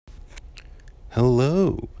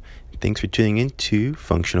Hello. Thanks for tuning in to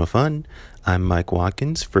Functional Fun. I'm Mike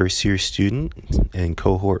Watkins, first year student in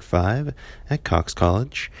cohort 5 at Cox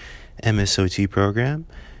College, MSOT program.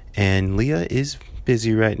 And Leah is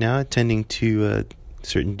busy right now attending to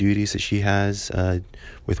certain duties that she has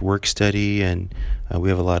with work study, and we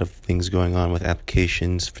have a lot of things going on with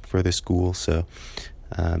applications for the school. So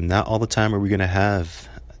not all the time are we going to have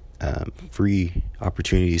free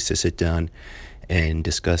opportunities to sit down and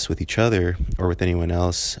discuss with each other or with anyone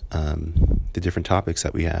else the different topics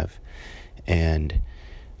that we have. And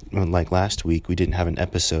like last week, we didn't have an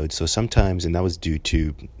episode, so sometimes, and that was due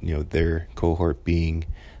to their cohort being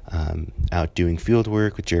out doing field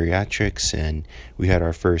work with geriatrics, and we had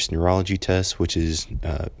our first neurology test, which is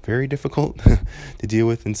very difficult to deal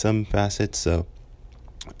with in some facets. So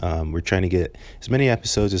we're trying to get as many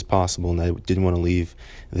episodes as possible, and I didn't want to leave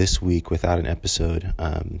this week without an episode.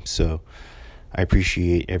 So I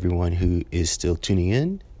appreciate everyone who is still tuning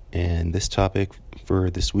in, and this topic for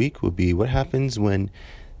this week will be what happens when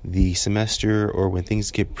the semester or when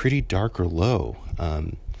things get pretty dark or low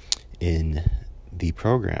in the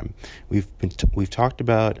program. We've talked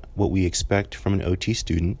about what we expect from an OT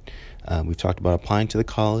student. We've talked about applying to the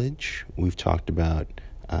college. We've talked about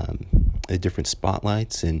the different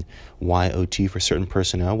spotlights and why OT for certain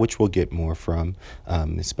personnel, which we'll get more from,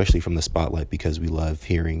 especially from the spotlight, because we love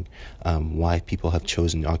hearing why people have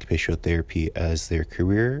chosen occupational therapy as their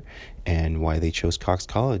career and why they chose Cox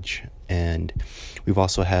College. And we've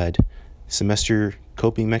also had semester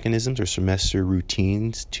coping mechanisms or semester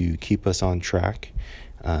routines to keep us on track,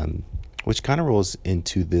 which kind of rolls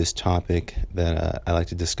into this topic that I like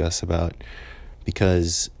to discuss about,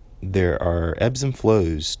 because there are ebbs and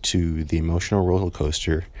flows to the emotional roller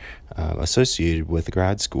coaster associated with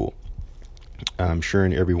grad school. I'm sure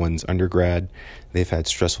in everyone's undergrad, they've had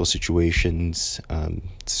stressful situations,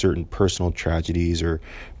 certain personal tragedies or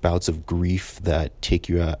bouts of grief that take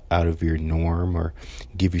you out of your norm or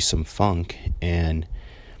give you some funk. And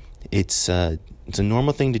it's a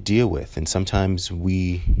normal thing to deal with. And sometimes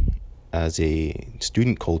we, as a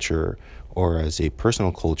student culture or as a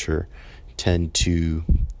personal culture, tend to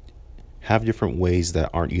have different ways that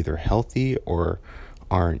aren't either healthy or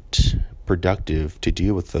aren't productive to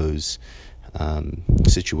deal with those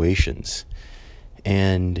situations.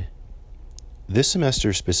 And this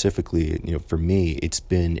semester specifically, for me, it's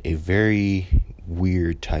been a very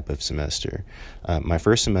weird type of semester. My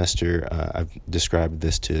first semester, I've described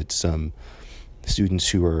this to some students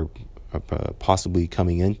who are possibly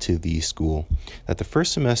coming into the school, that the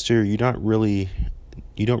first semester you don't really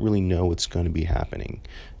know what's going to be happening.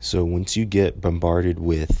 So once you get bombarded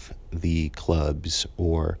with the clubs,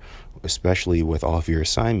 or especially with all of your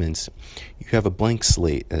assignments, you have a blank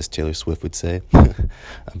slate, as Taylor Swift would say,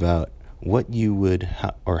 about what you would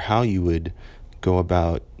or how you would go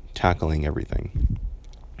about tackling everything.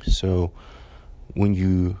 So when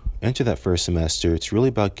you enter that first semester, it's really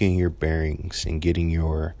about getting your bearings and getting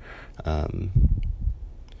your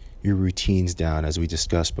routines down, as we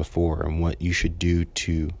discussed before, and what you should do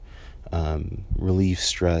to relieve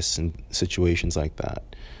stress in situations like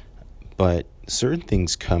that. But certain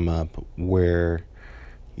things come up where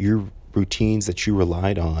your routines that you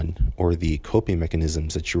relied on, or the coping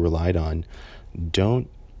mechanisms that you relied on, don't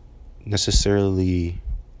necessarily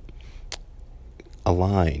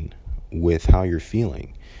align with how you're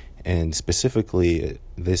feeling. And specifically,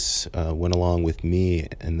 this went along with me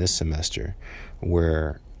in this semester,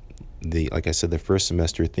 where like I said, the first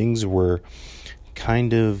semester, things were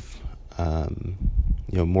kind of,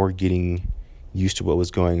 more getting used to what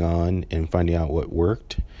was going on and finding out what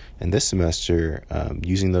worked. And this semester,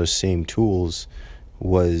 using those same tools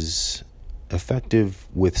was effective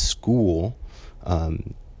with school,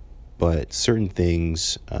 but certain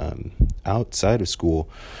things outside of school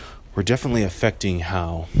were definitely affecting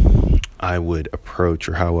how I would approach,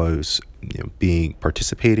 or how I was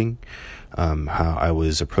participating, how I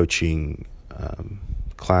was approaching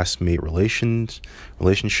classmate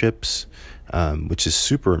relationships, which is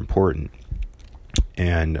super important.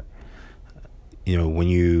 And when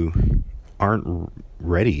you aren't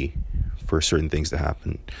ready for certain things to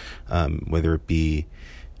happen, whether it be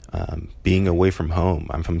being away from home.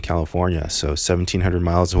 I'm from California, so 1,700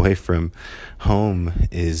 miles away from home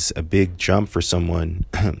is a big jump for someone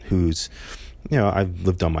who's, I've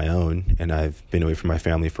lived on my own and I've been away from my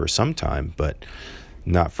family for some time, but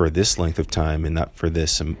not for this length of time and not for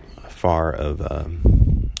this far of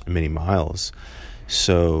many miles.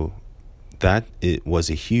 So that it was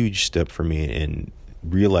a huge step for me in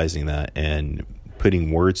realizing that and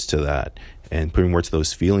putting words to that and putting words to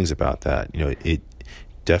those feelings about that. It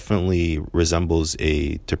definitely resembles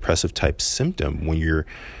a depressive type symptom when you're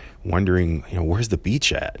wondering, where's the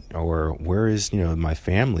beach at, or where is, my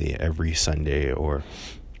family every Sunday,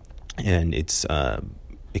 and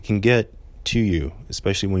it can get to you,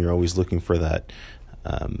 especially when you're always looking for that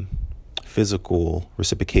physical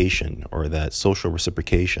reciprocation or that social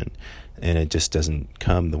reciprocation, and it just doesn't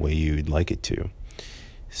come the way you'd like it to.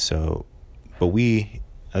 So, but we,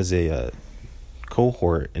 as a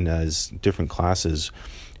cohort and as different classes,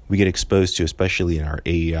 we get exposed to, especially in our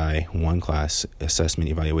AEI 1 class, Assessment,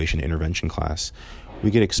 Evaluation, Intervention class,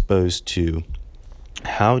 we get exposed to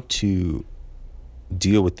how to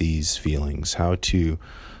deal with these feelings, how to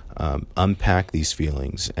unpack these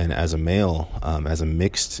feelings. And as a male, as a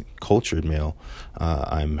mixed cultured male,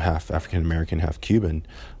 I'm half African American, half Cuban.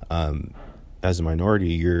 As a minority,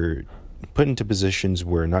 you're put into positions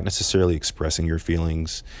where not necessarily expressing your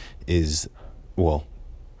feelings is,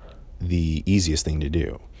 the easiest thing to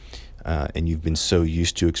do. And you've been so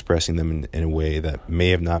used to expressing them in a way that may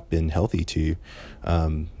have not been healthy to you,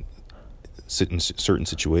 in certain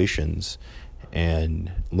situations.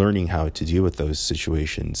 And learning how to deal with those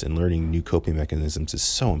situations and learning new coping mechanisms is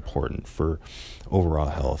so important for overall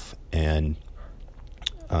health. And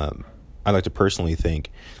I like to personally think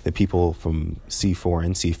that people from C4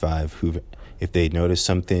 and C5 who, if they noticed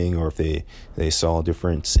something or if they saw a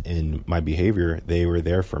difference in my behavior, they were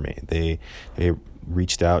there for me. They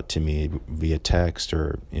reached out to me via text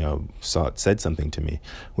or said something to me,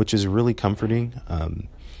 which is really comforting.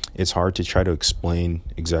 It's hard to try to explain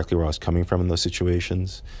exactly where I was coming from in those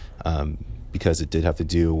situations, because it did have to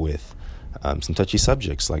do with some touchy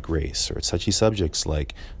subjects like race, or touchy subjects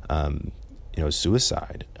like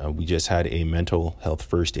suicide. We just had a mental health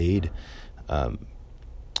first aid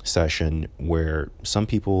session where some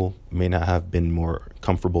people may not have been more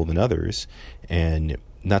comfortable than others, and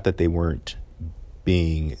not that they weren't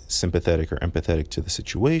being sympathetic or empathetic to the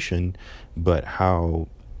situation, but how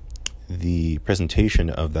the presentation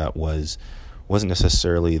of that wasn't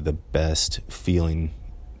necessarily the best feeling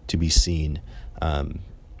to be seen.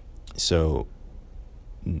 So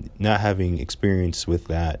not having experience with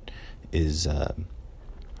that is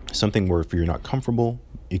something where if you're not comfortable,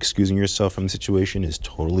 excusing yourself from the situation is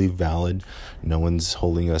totally valid. No one's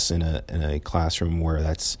holding us in a classroom where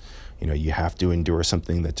that's, you have to endure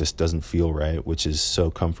something that just doesn't feel right, which is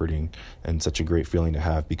so comforting and such a great feeling to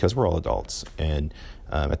have, because we're all adults. And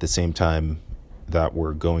at the same time that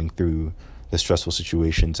we're going through the stressful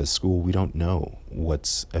situations at school, we don't know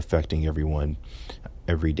what's affecting everyone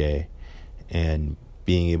every day. And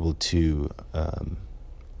being able to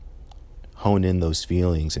hone in those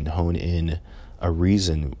feelings and hone in a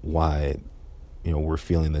reason why we're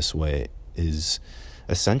feeling this way is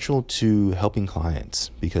essential to helping clients,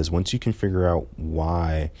 because once you can figure out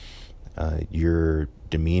why your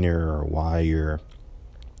demeanor or why your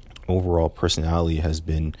overall personality has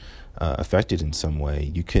been affected in some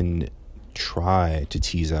way, you can try to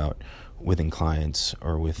tease out within clients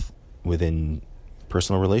or within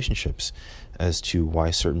personal relationships as to why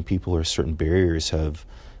certain people or certain barriers have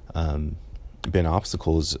been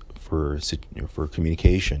obstacles for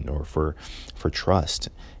communication or for trust.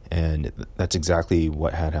 And that's exactly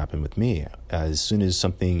what had happened with me. As soon as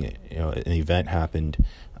something, an event happened,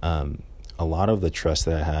 a lot of the trust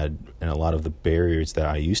that I had and a lot of the barriers that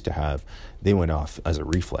I used to have, they went off as a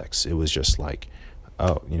reflex. It was just like,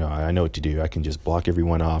 oh, I know what to do. I can just block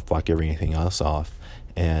everyone off, block everything else off,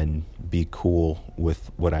 and be cool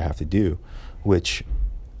with what I have to do, which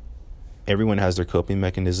everyone has their coping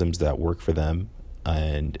mechanisms that work for them,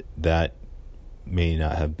 and that may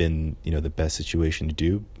not have been, the best situation to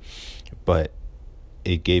do, but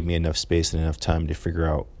it gave me enough space and enough time to figure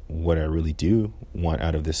out what I really do want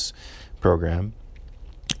out of this program.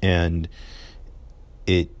 And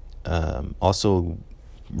it also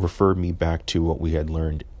referred me back to what we had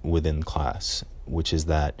learned within class, which is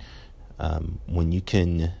that when you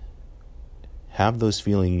can have those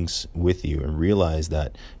feelings with you and realize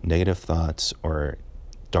that negative thoughts or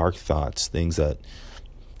dark thoughts, things that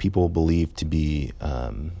people believe to be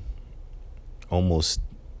almost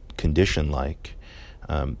condition-like,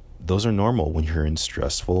 those are normal when you're in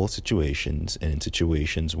stressful situations and in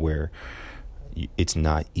situations where it's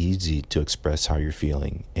not easy to express how you're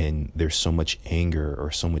feeling, and there's so much anger or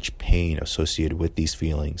so much pain associated with these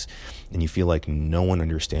feelings, and you feel like no one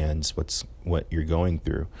understands what you're going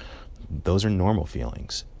through. Those are normal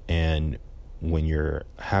feelings. And when you're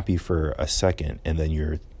happy for a second and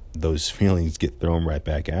then those feelings get thrown right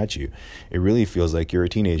back at you, it really feels like you're a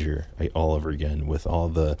teenager all over again, with all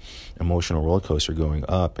the emotional roller coaster going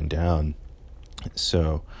up and down.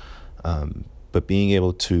 So, but being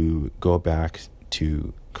able to go back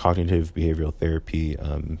to cognitive behavioral therapy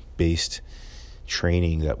based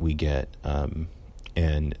training that we get,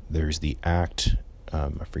 and there's the ACT. I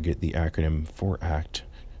forget the acronym for ACT.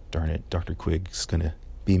 Darn it, Dr. Quigg's gonna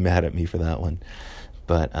be mad at me for that one.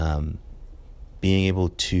 But being able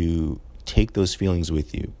to take those feelings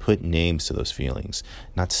with you, put names to those feelings,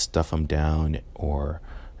 not stuff them down or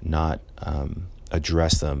not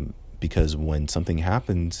address them, because when something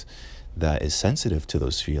happens that is sensitive to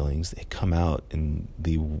those feelings, they come out in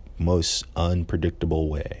the most unpredictable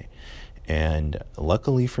way. And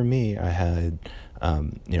luckily for me, I had,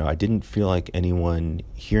 I didn't feel like anyone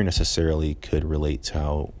here necessarily could relate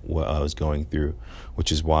to what I was going through,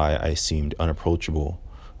 which is why I seemed unapproachable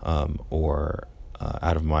or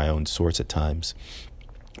out of my own sorts at times.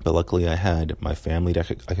 But luckily I had my family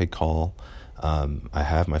that I could call. I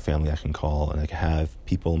have my family I can call, and I have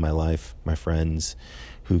people in my life, my friends,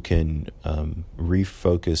 who can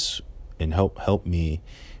refocus and help me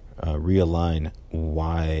realign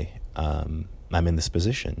why I'm in this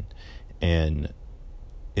position. And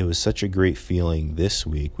it was such a great feeling this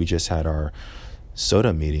week. We just had our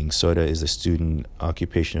SOTA meeting. SOTA is the Student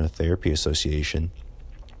Occupational Therapy Association.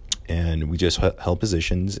 And we just held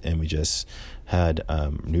positions, and we just had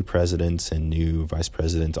new presidents and new vice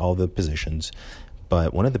presidents, all the positions.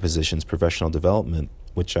 But one of the positions, professional development,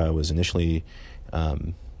 which I was initially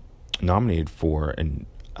nominated for, and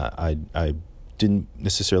I didn't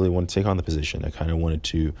necessarily want to take on the position. I kind of wanted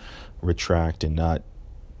to retract and not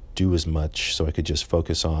do as much so I could just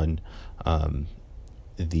focus on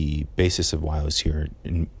the basis of why I was here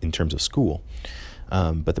in terms of school.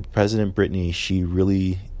 But the president, Brittany, she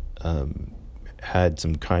really had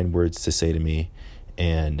some kind words to say to me,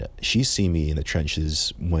 and she's seen me in the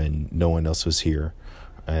trenches when no one else was here,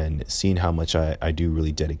 and seen how much I do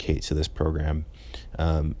really dedicate to this program,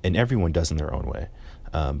 and everyone does in their own way.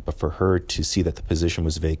 But for her to see that the position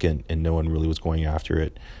was vacant and no one really was going after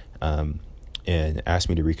it, and asked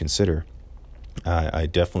me to reconsider, I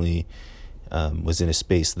definitely was in a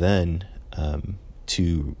space then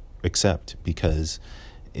to accept, because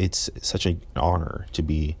it's such an honor to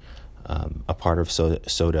be a part of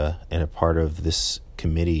SOTA and a part of this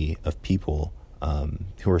committee of people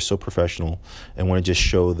who are so professional and want to just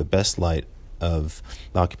show the best light of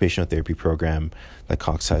the occupational therapy program that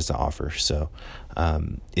Cox has to offer. So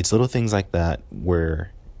it's little things like that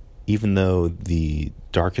where, even though the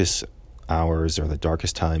darkest hours or the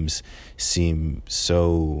darkest times seem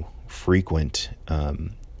so frequent,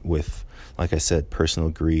 with, like I said, personal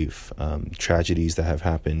grief, tragedies that have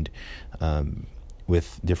happened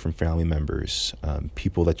with different family members,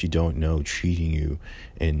 people that you don't know treating you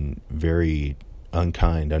in very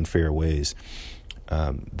unkind, unfair ways.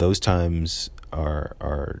 Those times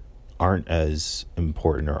aren't as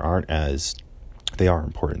important, or they are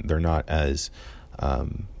important. They're not as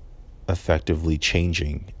effectively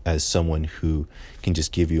changing as someone who can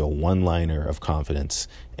just give you a one-liner of confidence.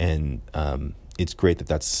 And it's great that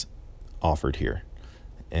that's offered here.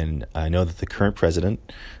 And I know that the current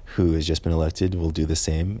president, who has just been elected, will do the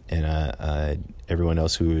same. And everyone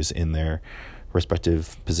else who is in their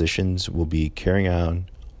respective positions will be carrying on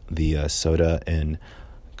the SOTA and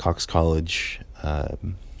Cox College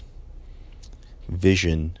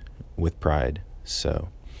vision with pride. So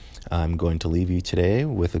I'm going to leave you today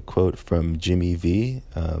with a quote from Jimmy V,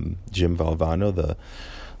 Jim Valvano, the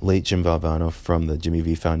late Jim Valvano from the Jimmy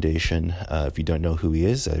V Foundation. If you don't know who he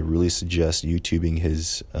is, I really suggest YouTubing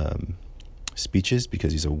his speeches,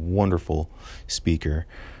 because he's a wonderful speaker.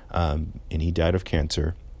 And he died of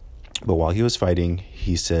cancer. But while he was fighting,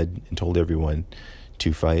 he said and told everyone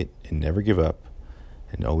to fight and never give up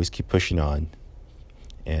and always keep pushing on.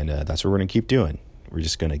 And that's what we're going to keep doing. We're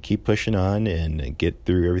just going to keep pushing on and get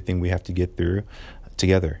through everything we have to get through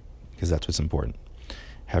together, because that's what's important.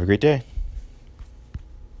 Have a great day.